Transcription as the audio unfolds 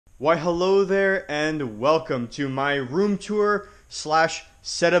Why hello there and welcome to my room tour slash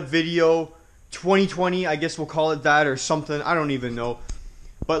setup video 2020, I guess we'll call it that or something, I don't even know.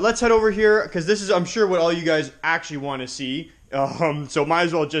 But let's head over here because this is, I'm sure, what all you guys actually want to see. So might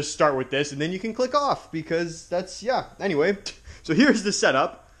as well just start with this and then you can click off because that's, yeah, anyway. So here's the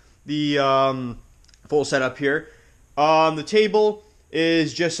setup, the full setup here. The table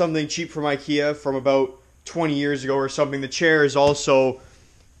is just something cheap from IKEA from about 20 years ago or something. The chair is also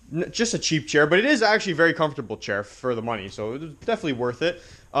just a cheap chair, but it is actually a very comfortable chair for the money, so it's definitely worth it.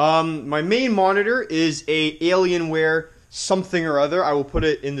 My main monitor is a Alienware something or other. I will put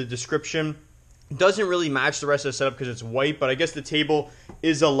it in the description. It doesn't really match the rest of the setup because it's white, but I guess the table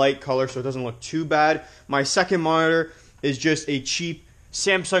is a light color, so it doesn't look too bad. My second monitor is just a cheap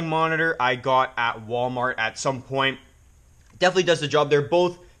Samsung monitor I got at Walmart at some point. Definitely does the job. They're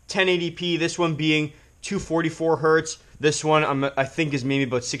both 1080p, this one being 244 hertz. This one I think is maybe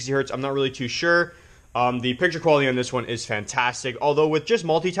about 60 hertz. I'm not really too sure. The picture quality on this one is fantastic. Although with just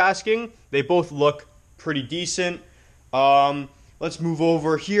multitasking, they both look pretty decent. Let's move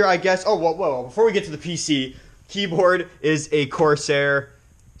over here, I guess. Oh, well, before we get to the PC, keyboard is a Corsair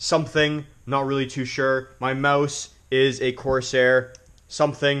something, not really too sure. My mouse is a Corsair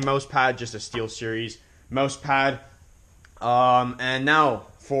something. Mouse pad, just a SteelSeries mouse pad. And now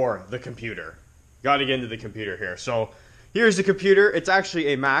for the computer. Got to get into the computer here. So here's the computer. It's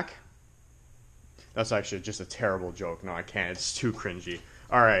actually a Mac. That's actually just a terrible joke. No, I can't. It's too cringy.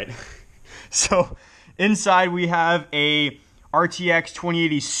 All right. So inside we have a RTX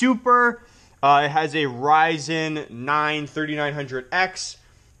 2080 Super. It has a Ryzen 9 3900X.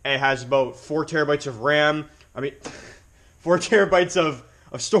 It has about 4 terabytes of RAM. 4 terabytes of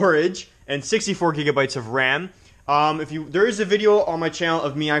storage and 64 gigabytes of RAM. There is a video on my channel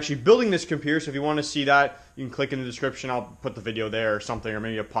of me actually building this computer, so if you want to see that, you can click in the description. I'll put the video there or something, or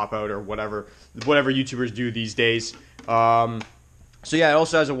maybe a pop out or whatever YouTubers do these days. So yeah, it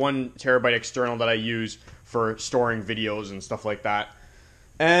also has a 1 terabyte external that I use for storing videos and stuff like that.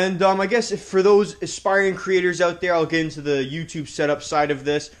 And I guess for those aspiring creators out there, I'll get into the YouTube setup side of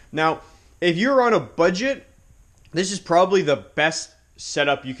this. Now, if you're on a budget, this is probably the best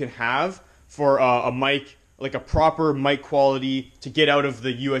setup you can have for a mic, like a proper mic quality to get out of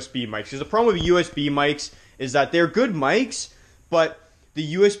the USB mics. Because the problem with USB mics is that they're good mics, but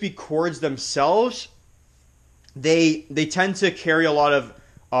the USB cords themselves, they tend to carry a lot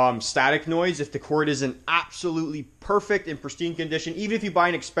of static noise if the cord isn't absolutely perfect in pristine condition. Even if you buy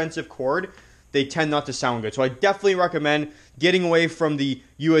an expensive cord, they tend not to sound good. So I definitely recommend getting away from the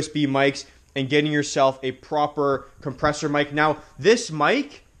USB mics and getting yourself a proper compressor mic. Now, this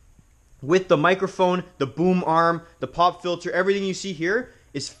mic, with the microphone, the boom arm, the pop filter, everything you see here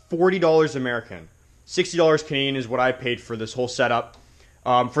is $40 American. $60 Canadian is what I paid for this whole setup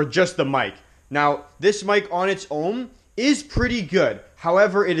for just the mic. Now, this mic on its own is pretty good.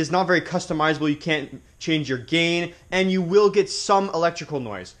 However, it is not very customizable. You can't change your gain, and you will get some electrical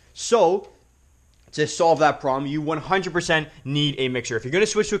noise. So, to solve that problem, you 100% need a mixer. If you're going to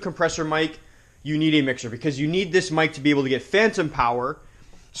switch to a compressor mic, you need a mixer because you need this mic to be able to get phantom power.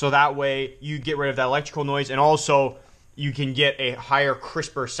 So that way you get rid of that electrical noise, and also you can get a higher,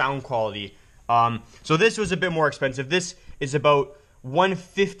 crisper sound quality. So this was a bit more expensive. This is about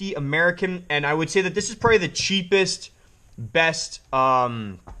 $150 American, and I would say that this is probably the cheapest, best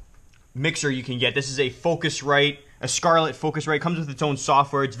mixer you can get. This is a Focusrite, a Scarlett Focusrite. It comes with its own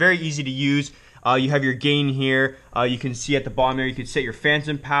software. It's very easy to use. You have your gain here. You can see at the bottom there, you can set your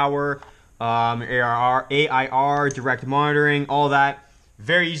phantom power, AIR, direct monitoring, all that.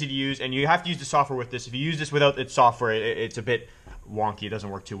 Very easy to use, and you have to use the software with this. If you use this without its software, it's a bit wonky. It doesn't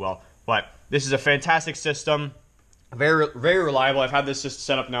work too well. But this is a fantastic system. Very, very reliable. I've had this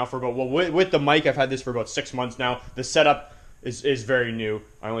set up now for about, well, with the mic, I've had this for about 6 months now. The setup is very new.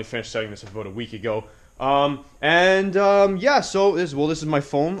 I only finished setting this up about a week ago. Yeah, so this is my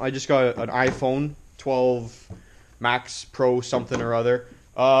phone. I just got an iPhone 12 Max Pro something or other.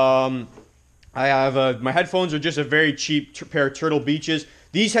 I have my headphones are just a very cheap pair of Turtle Beaches.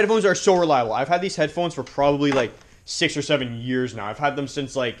 These headphones are so reliable. I've had these headphones for probably like 6 or 7 years now. I've had them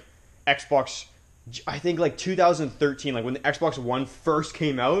since like Xbox, I think like 2013, like when the Xbox One first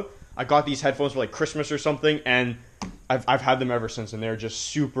came out. I got these headphones for like Christmas or something, and I've had them ever since, and they're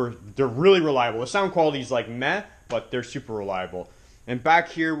just they're really reliable. The sound quality is like meh, but they're super reliable. And back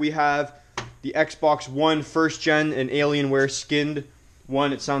here we have the Xbox One first gen, an Alienware skinned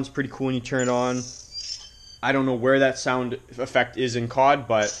one. It sounds pretty cool when you turn it on. I don't know where that sound effect is in COD,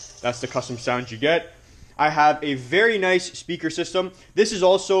 but that's the custom sound you get. I have a very nice speaker system. This is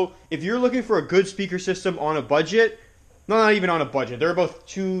also, if you're looking for a good speaker system on a budget, no, not even on a budget. They're about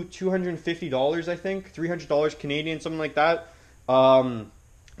 $250, I think, $300 Canadian, something like that.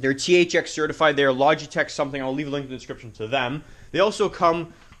 They're THX certified. They're Logitech something. I'll leave a link in the description to them. They also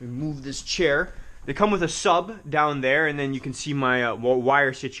come, move this chair. They come with a sub down there, and then you can see my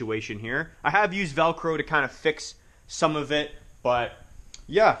wire situation here. I have used Velcro to kind of fix some of it, but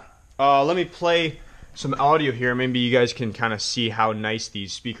yeah. Let me play some audio here. Maybe you guys can kind of see how nice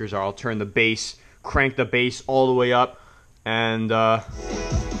these speakers are. I'll turn the bass, crank the bass all the way up, and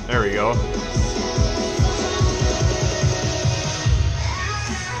there we go.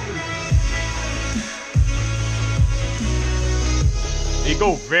 They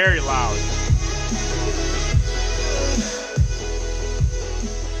go very loud.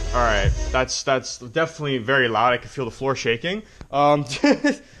 Alright, that's definitely very loud. I can feel the floor shaking.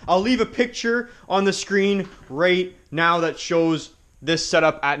 I'll leave a picture on the screen right now that shows this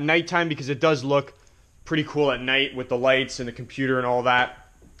setup at nighttime, because it does look pretty cool at night with the lights and the computer and all that.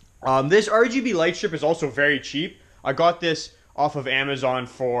 This RGB light strip is also very cheap. I got this off of Amazon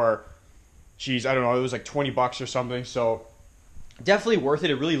for, geez, I don't know, it was like 20 bucks or something, so definitely worth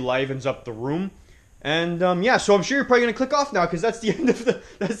it. It really livens up the room. And yeah, so I'm sure you're probably gonna click off now, because that's the end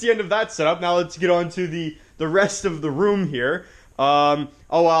of that setup. Now let's get on to the rest of the room here. Oh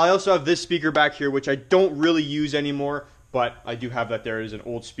well, I also have this speaker back here, which I don't really use anymore, but I do have that there. It is an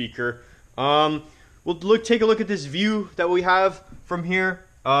old speaker. We'll take a look at this view that we have from here.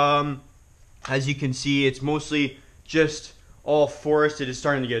 As you can see, it's mostly just all forest. It is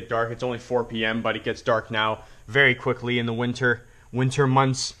starting to get dark. It's only 4 p.m., but it gets dark now very quickly in the winter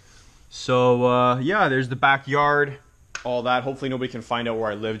months. So yeah, there's the backyard, all that. Hopefully nobody can find out where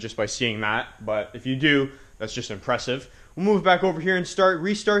I live just by seeing that, but if you do, that's just impressive. We'll move back over here and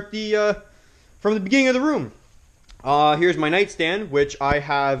restart the from the beginning of the room. Here's my nightstand, which I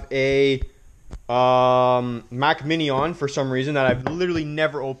have a Mac Mini on for some reason that I've literally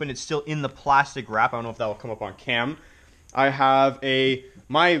never opened. It's still in the plastic wrap. I don't know if that will come up on cam. I have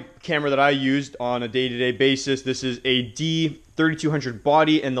my camera that I used on a day-to-day basis. This is a D3200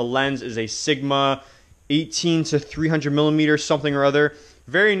 body, and the lens is a Sigma 18 to 300 millimeters, something or other.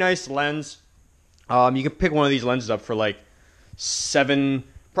 Very nice lens. You can pick one of these lenses up for like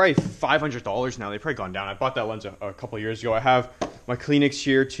probably $500 now. They've probably gone down. I bought that lens a couple years ago. I have my Kleenex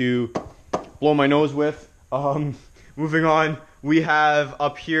here to blow my nose with. Moving on, we have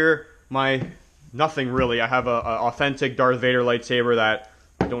up here nothing really. I have a authentic Darth Vader lightsaber that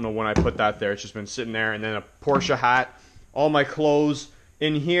I don't know when I put that there. It's just been sitting there. And then a Porsche hat. All my clothes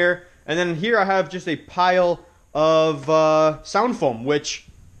in here. And then here I have just a pile of sound foam, which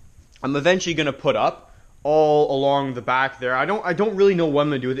I'm eventually going to put up all along the back there. I don't really know what I'm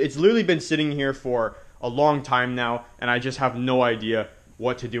going to do with it. It's literally been sitting here for a long time now, and I just have no idea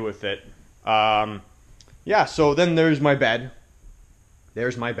what to do with it. Yeah, so then there's my bed.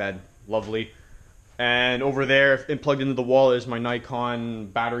 There's my bed. Lovely. And over there, plugged into the wall, is my Nikon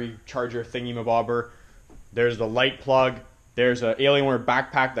battery charger thingy-mabobber. There's the light plug. There's an Alienware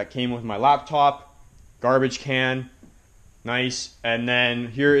backpack that came with my laptop. Garbage can. Nice. And then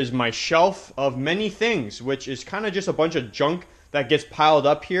here is my shelf of many things, which is kind of just a bunch of junk that gets piled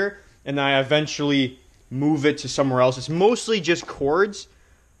up here, and I eventually move it to somewhere else. It's mostly just cords.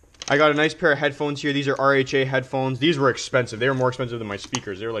 I got a nice pair of headphones here. These are RHA headphones. These were expensive. They were more expensive than my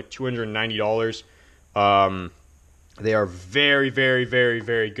speakers. They were like $290. They are very, very, very,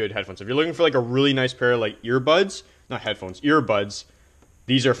 very good headphones. If you're looking for like a really nice pair of like earbuds, not headphones, earbuds,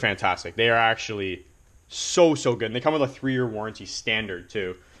 these are fantastic. They are actually so good. And they come with a 3-year warranty standard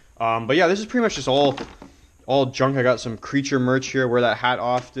too. But yeah, this is pretty much just all junk. I got some Creature merch here. I wear that hat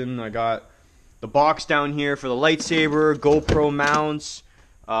often. I got the box down here for the lightsaber, GoPro mounts,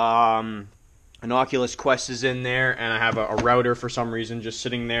 an Oculus Quest is in there, and I have a router for some reason just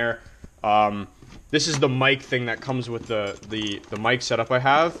sitting there. This is the mic thing that comes with the mic setup I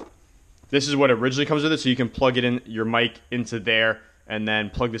have. This is what originally comes with it, so you can plug it in your mic into there and then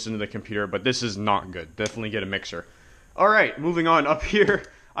plug this into the computer, but this is not good. Definitely get a mixer. Alright, moving on. Up here,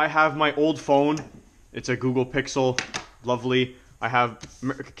 I have my old phone. It's a Google Pixel. Lovely. I have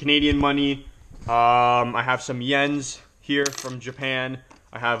Canadian money. I have some yens here from Japan.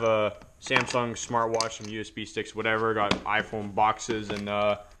 I have a Samsung smartwatch, some USB sticks, whatever. Got iPhone boxes and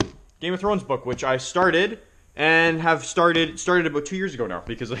Game of Thrones book, which I started and have started about 2 years ago now,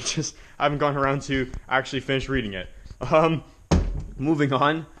 because I haven't gone around to actually finish reading it. Moving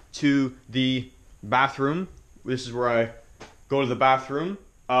on to the bathroom. This is where I go to the bathroom.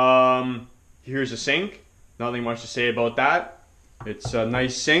 Here's a sink. Nothing much to say about that. It's a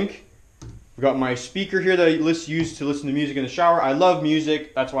nice sink. I've got my speaker here that I use to listen to music in the shower. I love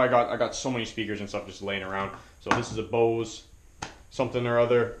music. That's why I got so many speakers and stuff just laying around. So this is a Bose something or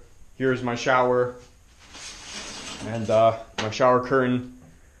other. Here's my shower. And my shower curtain.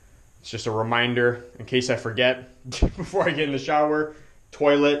 It's just a reminder in case I forget before I get in the shower.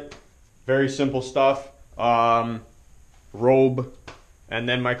 Toilet, very simple stuff. Robe, and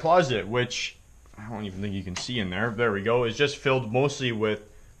then my closet, which I don't even think you can see in there. There we go. It's just filled mostly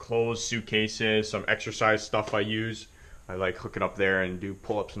with clothes, suitcases, some exercise stuff I use. I like hook it up there and do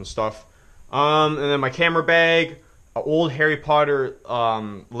pull-ups and stuff. And then my camera bag, an old Harry Potter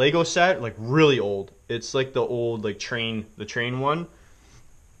Lego set, like really old. It's like the old like the train one.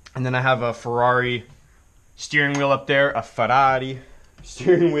 And then I have a Ferrari steering wheel up there, a Ferrari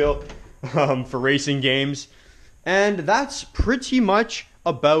steering wheel for racing games. And that's pretty much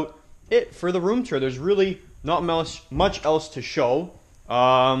about it for the room tour. There's really not much else to show.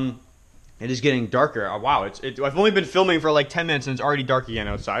 It is getting darker. Oh, wow, I've only been filming for like 10 minutes and it's already dark again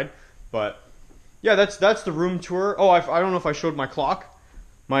outside. But yeah, that's the room tour. Oh, I don't know if I showed my clock.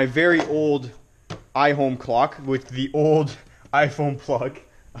 My very old iHome clock with the old iPhone plug.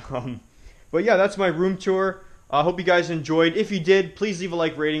 But yeah, that's my room tour. I hope you guys enjoyed. If you did, please leave a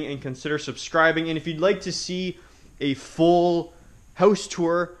like, rating, and consider subscribing. And if you'd like to see a full house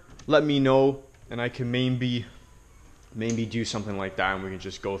tour, let me know, and I can maybe do something like that, and we can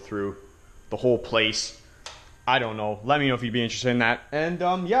just go through the whole place. I don't know. Let me know if you'd be interested in that. And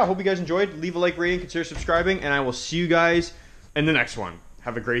yeah, I hope you guys enjoyed. Leave a like, rating, consider subscribing, and I will see you guys in the next one.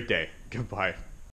 Have a great day. Goodbye.